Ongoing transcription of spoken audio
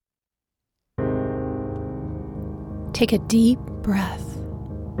Take a deep breath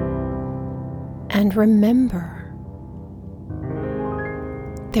and remember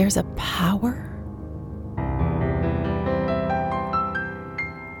there's a power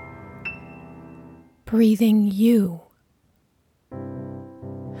breathing you.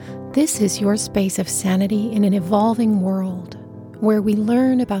 This is your space of sanity in an evolving world where we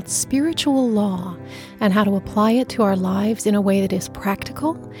learn about spiritual law and how to apply it to our lives in a way that is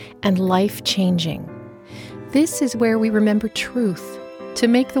practical and life-changing. This is where we remember truth to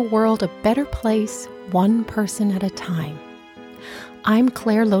make the world a better place, one person at a time. I'm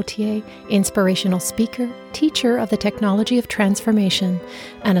Claire Lautier, inspirational speaker, teacher of the technology of transformation,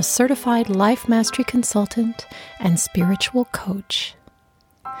 and a certified life mastery consultant and spiritual coach.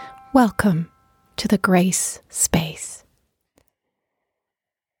 Welcome to the Grace Space.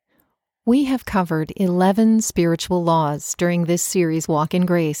 We have covered 11 spiritual laws during this series, Walk in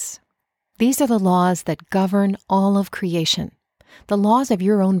Grace. These are the laws that govern all of creation, the laws of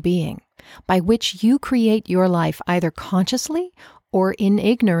your own being, by which you create your life either consciously or in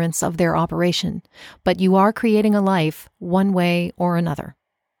ignorance of their operation, but you are creating a life one way or another.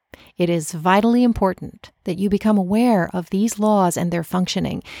 It is vitally important that you become aware of these laws and their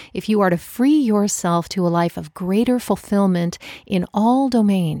functioning if you are to free yourself to a life of greater fulfillment in all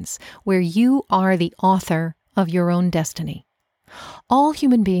domains where you are the author of your own destiny. All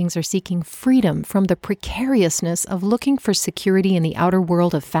human beings are seeking freedom from the precariousness of looking for security in the outer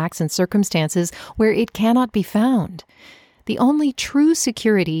world of facts and circumstances where it cannot be found. The only true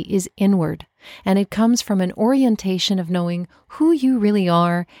security is inward, and it comes from an orientation of knowing who you really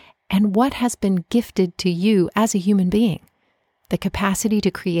are and what has been gifted to you as a human being, the capacity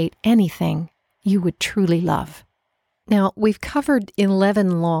to create anything you would truly love. Now, we've covered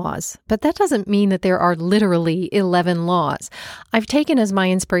 11 laws, but that doesn't mean that there are literally 11 laws. I've taken as my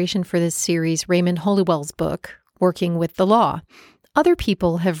inspiration for this series Raymond Holliwell's book, Working with the Law. Other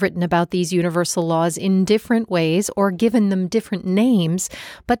people have written about these universal laws in different ways or given them different names,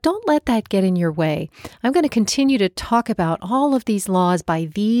 but don't let that get in your way. I'm going to continue to talk about all of these laws by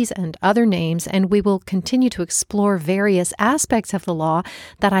these and other names, and we will continue to explore various aspects of the law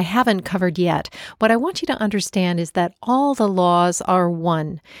that I haven't covered yet. What I want you to understand is that all the laws are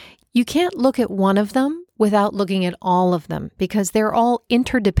one. You can't look at one of them without looking at all of them, because they're all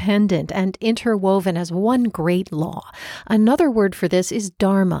interdependent and interwoven as one great law. Another word for this is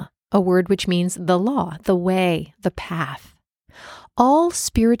dharma, a word which means the law, the way, the path. All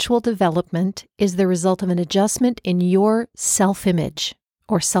spiritual development is the result of an adjustment in your self-image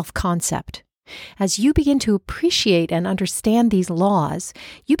or self-concept. As you begin to appreciate and understand these laws,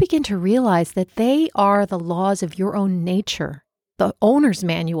 you begin to realize that they are the laws of your own nature, the owner's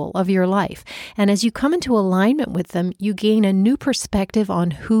manual of your life. And as you come into alignment with them, you gain a new perspective on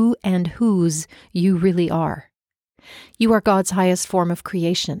who and whose you really are. You are God's highest form of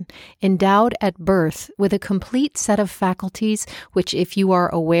creation, endowed at birth with a complete set of faculties which, if you are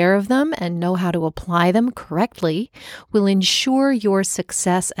aware of them and know how to apply them correctly, will ensure your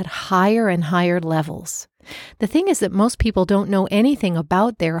success at higher and higher levels. The thing is that most people don't know anything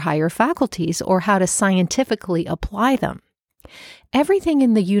about their higher faculties or how to scientifically apply them. Everything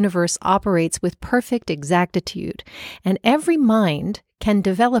in the universe operates with perfect exactitude, and every mind can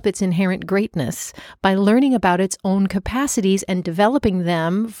develop its inherent greatness by learning about its own capacities and developing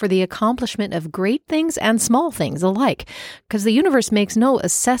them for the accomplishment of great things and small things alike, because the universe makes no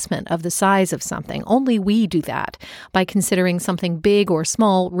assessment of the size of something. Only we do that by considering something big or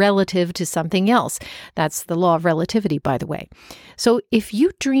small relative to something else. That's the law of relativity, by the way. So if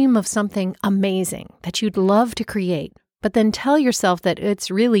you dream of something amazing that you'd love to create, but then tell yourself that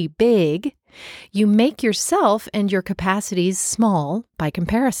it's really big, you make yourself and your capacities small by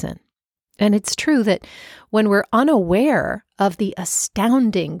comparison. And it's true that when we're unaware of the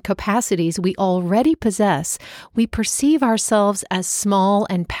astounding capacities we already possess, we perceive ourselves as small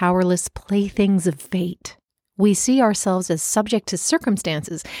and powerless playthings of fate. We see ourselves as subject to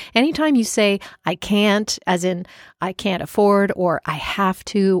circumstances. Anytime you say, I can't, as in I can't afford, or I have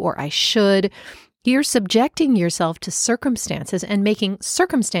to, or I should, you're subjecting yourself to circumstances and making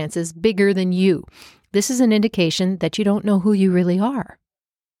circumstances bigger than you. This is an indication that you don't know who you really are.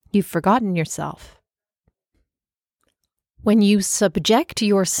 You've forgotten yourself. When you subject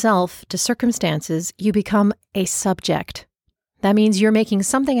yourself to circumstances, you become a subject. That means you're making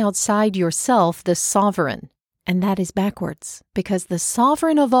something outside yourself the sovereign. And that is backwards, because the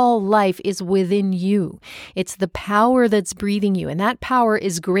sovereign of all life is within you. It's the power that's breathing you, and that power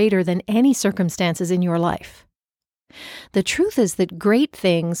is greater than any circumstances in your life. The truth is that great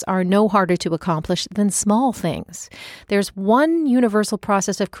things are no harder to accomplish than small things. There's one universal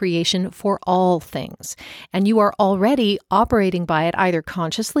process of creation for all things, and you are already operating by it either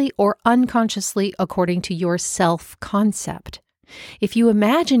consciously or unconsciously according to your self-concept. If you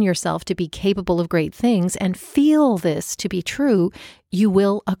imagine yourself to be capable of great things and feel this to be true, you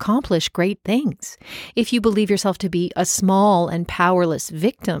will accomplish great things. If you believe yourself to be a small and powerless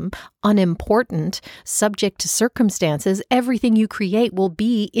victim, unimportant, subject to circumstances, everything you create will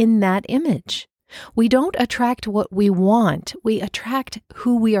be in that image. We don't attract what we want, we attract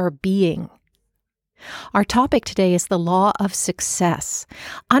who we are being. Our topic today is the law of success.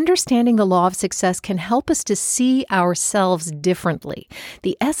 Understanding the law of success can help us to see ourselves differently.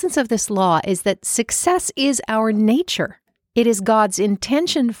 The essence of this law is that success is our nature. It is God's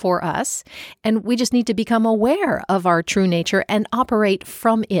intention for us, and we just need to become aware of our true nature and operate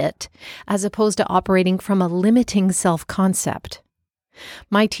from it, as opposed to operating from a limiting self-concept.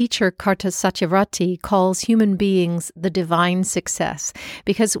 My teacher, Karta Satyavati, calls human beings the divine success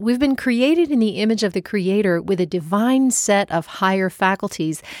because we've been created in the image of the Creator with a divine set of higher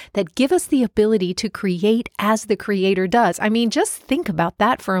faculties that give us the ability to create as the Creator does. I mean, just think about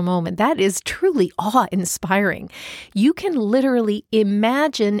that for a moment. That is truly awe-inspiring. You can literally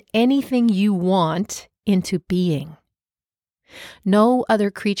imagine anything you want into being. No other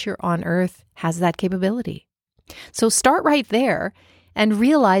creature on earth has that capability. So start right there and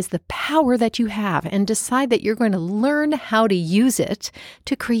realize the power that you have and decide that you're going to learn how to use it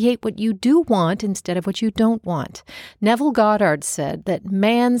to create what you do want instead of what you don't want. Neville Goddard said that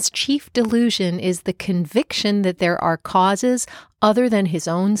man's chief delusion is the conviction that there are causes other than his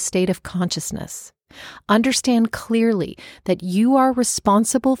own state of consciousness. Understand clearly that you are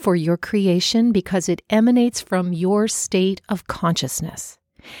responsible for your creation because it emanates from your state of consciousness.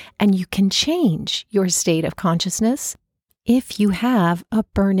 And you can change your state of consciousness if you have a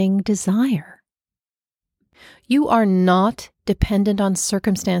burning desire. You are not dependent on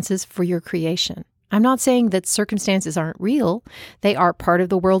circumstances for your creation. I'm not saying that circumstances aren't real. They are part of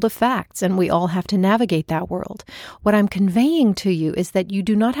the world of facts, and we all have to navigate that world. What I'm conveying to you is that you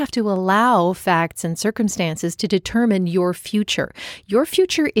do not have to allow facts and circumstances to determine your future. Your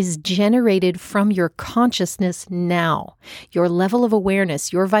future is generated from your consciousness now. Your level of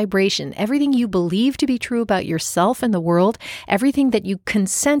awareness, your vibration, everything you believe to be true about yourself and the world, everything that you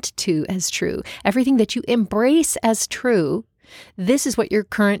consent to as true, everything that you embrace as true, this is what your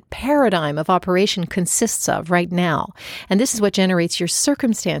current paradigm of operation consists of right now. And this is what generates your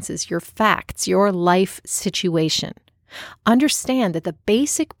circumstances, your facts, your life situation. Understand that the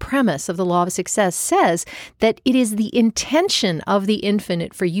basic premise of the law of success says that it is the intention of the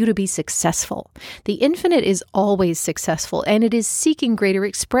infinite for you to be successful. The infinite is always successful, and it is seeking greater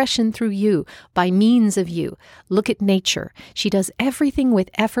expression through you, by means of you. Look at nature. She does everything with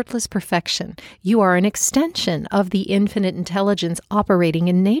effortless perfection. You are an extension of the infinite intelligence operating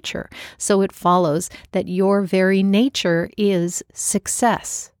in nature. So it follows that your very nature is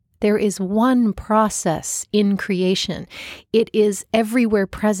success. There is one process in creation. It is everywhere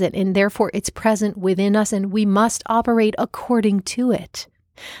present, and therefore it's present within us, and we must operate according to it.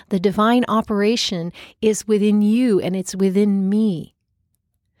 The divine operation is within you, and it's within me.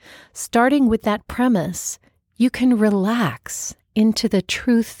 Starting with that premise, you can relax into the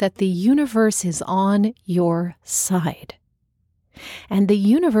truth that the universe is on your side. And the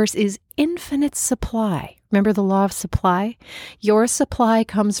universe is infinite supply. Remember the law of supply? Your supply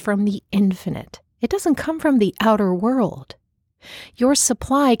comes from the infinite. It doesn't come from the outer world. Your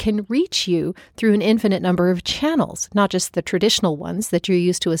supply can reach you through an infinite number of channels, not just the traditional ones that you're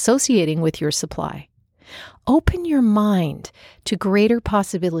used to associating with your supply. Open your mind to greater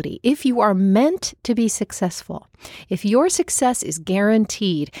possibility. If you are meant to be successful, if your success is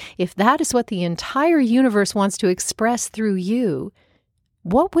guaranteed, if that is what the entire universe wants to express through you,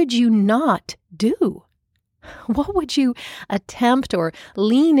 what would you not do? What would you attempt or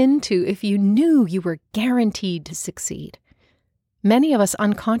lean into if you knew you were guaranteed to succeed? Many of us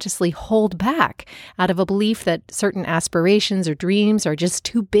unconsciously hold back out of a belief that certain aspirations or dreams are just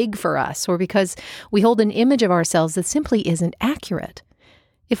too big for us, or because we hold an image of ourselves that simply isn't accurate.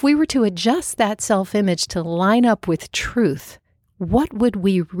 If we were to adjust that self-image to line up with truth, what would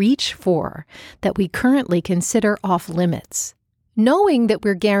we reach for that we currently consider off limits? Knowing that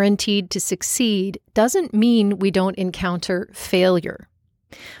we're guaranteed to succeed doesn't mean we don't encounter failure.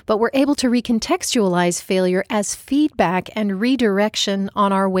 But we're able to recontextualize failure as feedback and redirection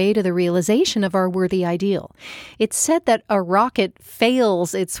on our way to the realization of our worthy ideal. It's said that a rocket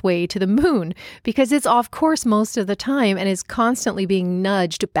fails its way to the moon because it's off course most of the time and is constantly being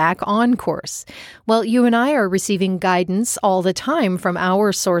nudged back on course. Well, you and I are receiving guidance all the time from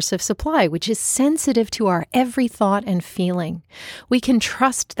our source of supply, which is sensitive to our every thought and feeling. We can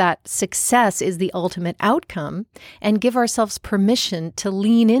trust that success is the ultimate outcome and give ourselves permission to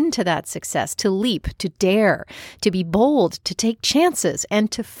lean into that success, to leap, to dare, to be bold, to take chances,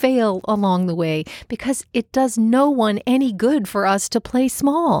 and to fail along the way, because it does no one any good for us to play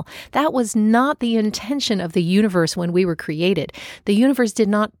small. That was not the intention of the universe when we were created. The universe did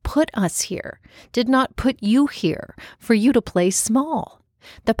not put us here, did not put you here for you to play small.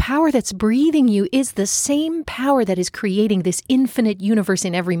 The power that's breathing you is the same power that is creating this infinite universe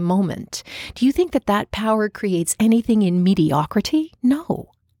in every moment. Do you think that that power creates anything in mediocrity?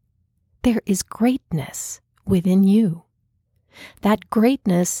 No. There is greatness within you. That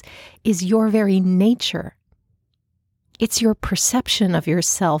greatness is your very nature. It's your perception of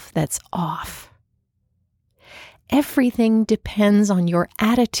yourself that's off. Everything depends on your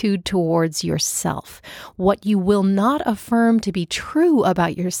attitude towards yourself. What you will not affirm to be true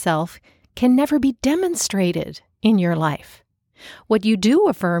about yourself can never be demonstrated in your life. What you do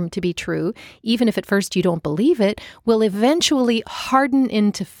affirm to be true, even if at first you don't believe it, will eventually harden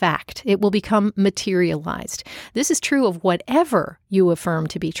into fact. It will become materialized. This is true of whatever you affirm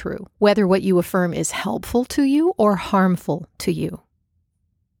to be true, whether what you affirm is helpful to you or harmful to you.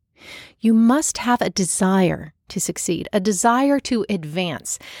 You must have a desire to succeed, a desire to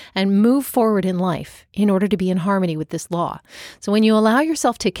advance and move forward in life in order to be in harmony with this law. So when you allow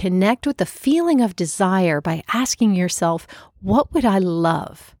yourself to connect with the feeling of desire by asking yourself, what would I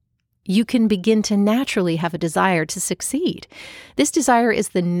love? You can begin to naturally have a desire to succeed. This desire is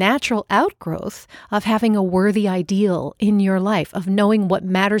the natural outgrowth of having a worthy ideal in your life, of knowing what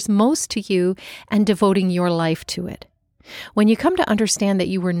matters most to you and devoting your life to it. When you come to understand that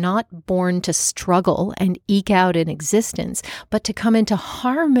you were not born to struggle and eke out an existence, but to come into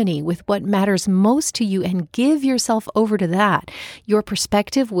harmony with what matters most to you and give yourself over to that, your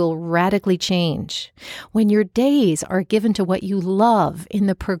perspective will radically change. When your days are given to what you love in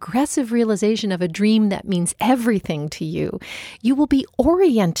the progressive realization of a dream that means everything to you, you will be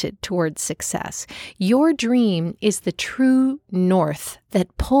oriented towards success. Your dream is the true north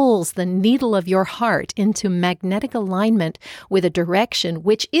that pulls the needle of your heart into magnetic alignment with a direction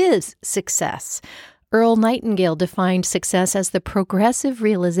which is success. Earl Nightingale defined success as the progressive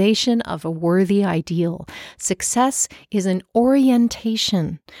realization of a worthy ideal. Success is an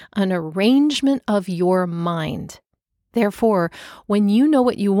orientation, an arrangement of your mind. Therefore, when you know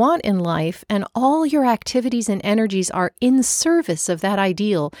what you want in life and all your activities and energies are in service of that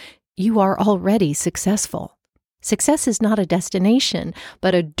ideal, you are already successful. Success is not a destination,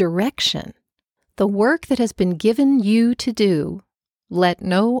 but a direction. The work that has been given you to do, let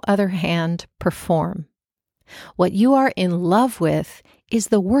no other hand perform. What you are in love with is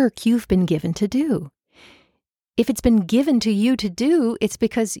the work you've been given to do. If it's been given to you to do, it's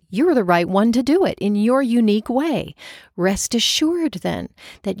because you're the right one to do it in your unique way. Rest assured, then,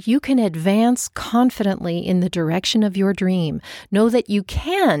 that you can advance confidently in the direction of your dream. Know that you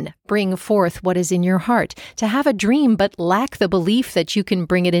can bring forth what is in your heart. To have a dream but lack the belief that you can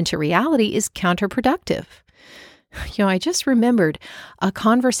bring it into reality is counterproductive. I just remembered a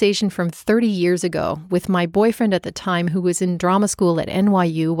conversation from 30 years ago with my boyfriend at the time, who was in drama school at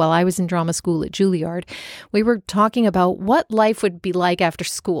NYU while I was in drama school at Juilliard. We were talking about what life would be like after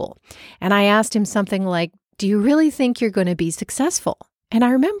school. And I asked him something like, do you really think you're going to be successful? And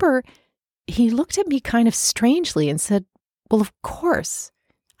I remember he looked at me kind of strangely and said, well, of course.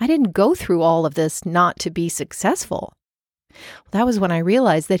 I didn't go through all of this not to be successful. That was when I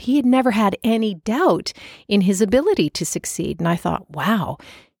realized that he had never had any doubt in his ability to succeed. And I thought, wow,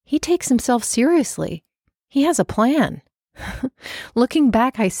 he takes himself seriously. He has a plan. Looking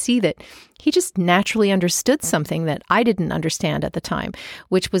back, I see that he just naturally understood something that I didn't understand at the time,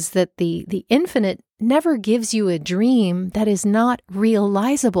 which was that the infinite never gives you a dream that is not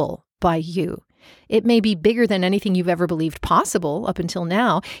realizable by you. It may be bigger than anything you've ever believed possible up until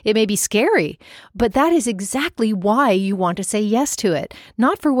now. It may be scary, but that is exactly why you want to say yes to it.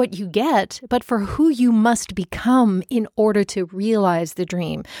 Not for what you get, but for who you must become in order to realize the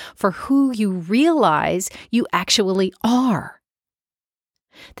dream, for who you realize you actually are.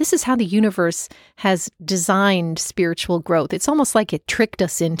 This is how the universe has designed spiritual growth. It's almost like it tricked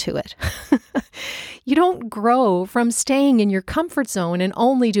us into it. You don't grow from staying in your comfort zone and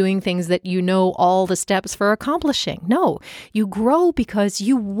only doing things that you know all the steps for accomplishing. No, you grow because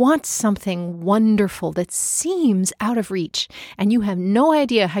you want something wonderful that seems out of reach, and you have no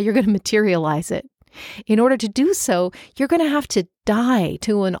idea how you're going to materialize it. In order to do so, you're going to have to die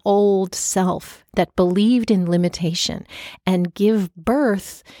to an old self that believed in limitation and give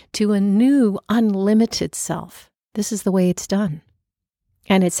birth to a new, unlimited self. This is the way it's done.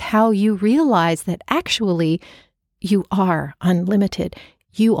 And it's how you realize that actually you are unlimited.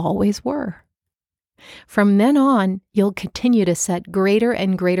 You always were. From then on, you'll continue to set greater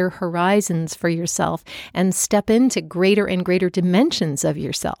and greater horizons for yourself and step into greater and greater dimensions of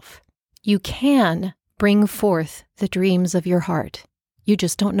yourself. You can bring forth the dreams of your heart. You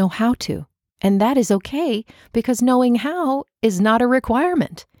just don't know how to. And that is okay, because knowing how is not a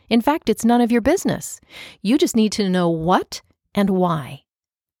requirement. In fact, it's none of your business. You just need to know what and why.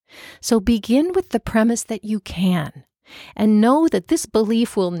 So begin with the premise that you can, and know that this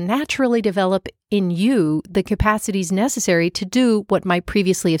belief will naturally develop in you the capacities necessary to do what might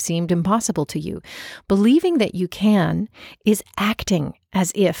previously have seemed impossible to you. Believing that you can is acting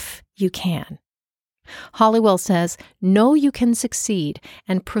as if you can. Halliwell says, know you can succeed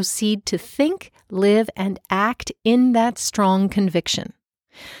and proceed to think, live, and act in that strong conviction.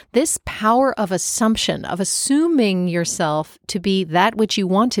 This power of assumption, of assuming yourself to be that which you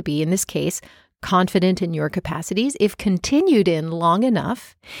want to be, in this case, confident in your capacities, if continued in long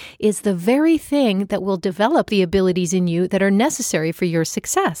enough, is the very thing that will develop the abilities in you that are necessary for your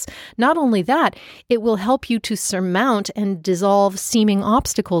success. Not only that, it will help you to surmount and dissolve seeming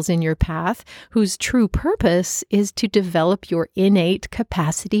obstacles in your path, whose true purpose is to develop your innate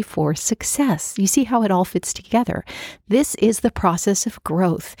capacity for success. You see how it all fits together. This is the process of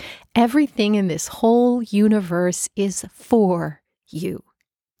growth. Everything in this whole universe is for you.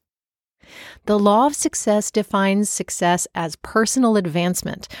 The law of success defines success as personal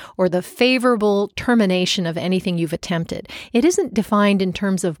advancement or the favorable termination of anything you've attempted. It isn't defined in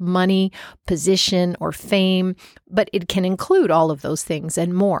terms of money, position, or fame, but it can include all of those things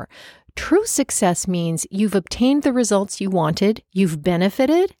and more. True success means you've obtained the results you wanted, you've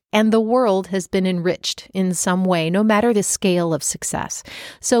benefited, and the world has been enriched in some way, no matter the scale of success.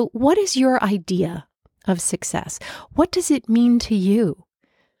 So what is your idea of success? What does it mean to you?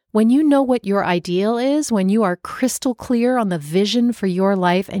 When you know what your ideal is, when you are crystal clear on the vision for your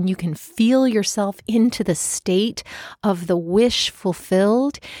life and you can feel yourself into the state of the wish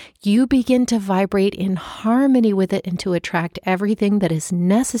fulfilled, you begin to vibrate in harmony with it and to attract everything that is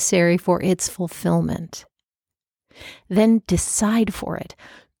necessary for its fulfillment. Then decide for it.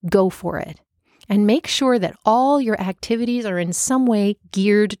 Go for it. And make sure that all your activities are in some way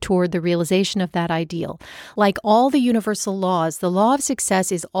geared toward the realization of that ideal. Like all the universal laws, the law of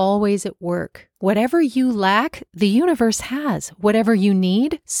success is always at work. Whatever you lack, the universe has. Whatever you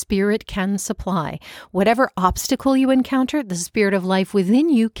need, spirit can supply. Whatever obstacle you encounter, the spirit of life within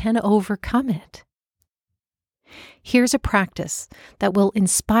you can overcome it. Here's a practice that will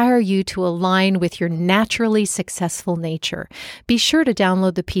inspire you to align with your naturally successful nature. Be sure to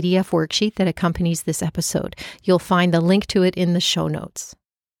download the PDF worksheet that accompanies this episode. You'll find the link to it in the show notes.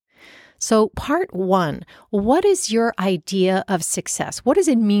 So, part 1, what is your idea of success? What does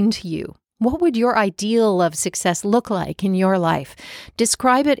it mean to you? What would your ideal of success look like in your life?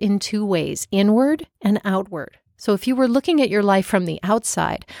 Describe it in 2 ways, inward and outward. So if you were looking at your life from the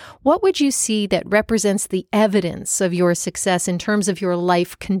outside, what would you see that represents the evidence of your success in terms of your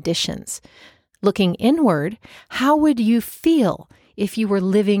life conditions? Looking inward, how would you feel if you were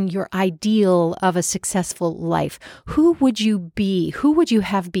living your ideal of a successful life? Who would you be? Who would you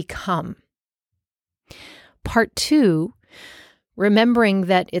have become? Part 2, remembering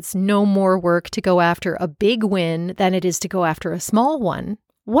that it's no more work to go after a big win than it is to go after a small one.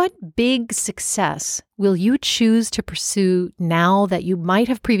 What big success will you choose to pursue now that you might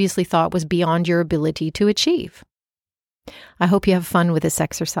have previously thought was beyond your ability to achieve? I hope you have fun with this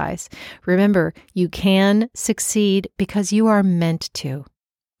exercise. Remember, you can succeed because you are meant to.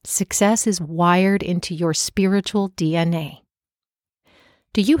 Success is wired into your spiritual DNA.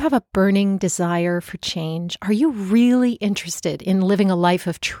 Do you have a burning desire for change? Are you really interested in living a life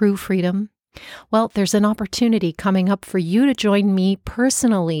of true freedom? Well, there's an opportunity coming up for you to join me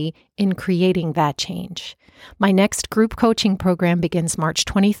personally in creating that change. My next group coaching program begins March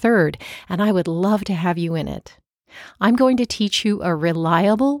 23rd, and I would love to have you in it. I'm going to teach you a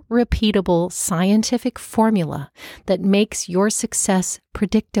reliable, repeatable, scientific formula that makes your success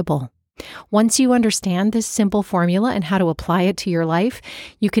predictable. Once you understand this simple formula and how to apply it to your life,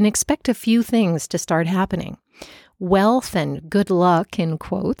 you can expect a few things to start happening. Wealth and good luck, in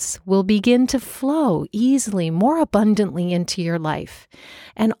quotes, will begin to flow easily, more abundantly into your life.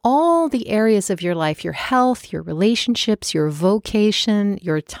 And all the areas of your life, your health, your relationships, your vocation,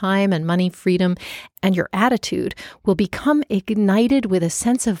 your time and money freedom, and your attitude will become ignited with a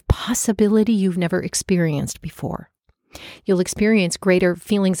sense of possibility you've never experienced before. You'll experience greater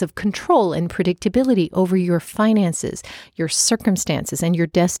feelings of control and predictability over your finances, your circumstances, and your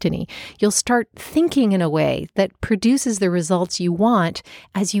destiny. You'll start thinking in a way that produces the results you want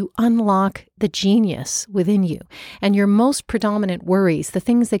as you unlock the genius within you. And your most predominant worries, the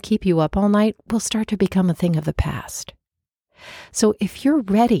things that keep you up all night, will start to become a thing of the past. So if you're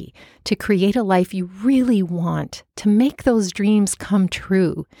ready to create a life you really want, to make those dreams come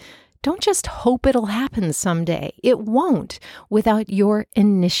true, don't just hope it'll happen someday. It won't without your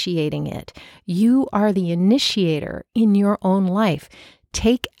initiating it. You are the initiator in your own life.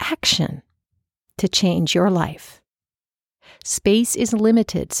 Take action to change your life. Space is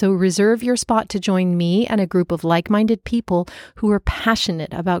limited, so reserve your spot to join me and a group of like-minded people who are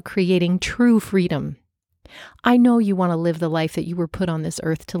passionate about creating true freedom. I know you want to live the life that you were put on this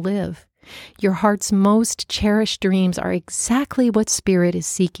earth to live. Your heart's most cherished dreams are exactly what Spirit is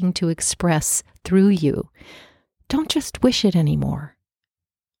seeking to express through you. Don't just wish it anymore.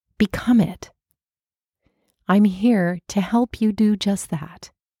 Become it. I'm here to help you do just that.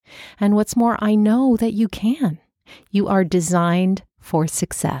 And what's more, I know that you can. You are designed for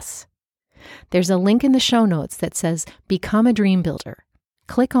success. There's a link in the show notes that says Become a Dream Builder.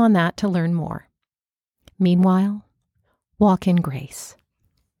 Click on that to learn more. Meanwhile, walk in grace.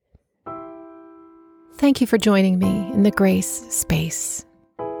 Thank you for joining me in the Grace Space,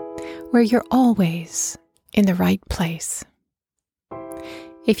 where you're always in the right place.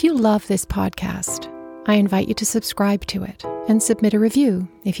 If you love this podcast, I invite you to subscribe to it and submit a review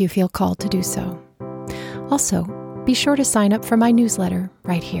if you feel called to do so. Also, be sure to sign up for my newsletter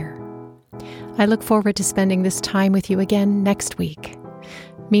right here. I look forward to spending this time with you again next week.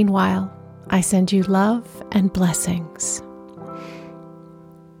 Meanwhile, I send you love and blessings.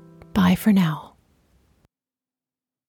 Bye for now.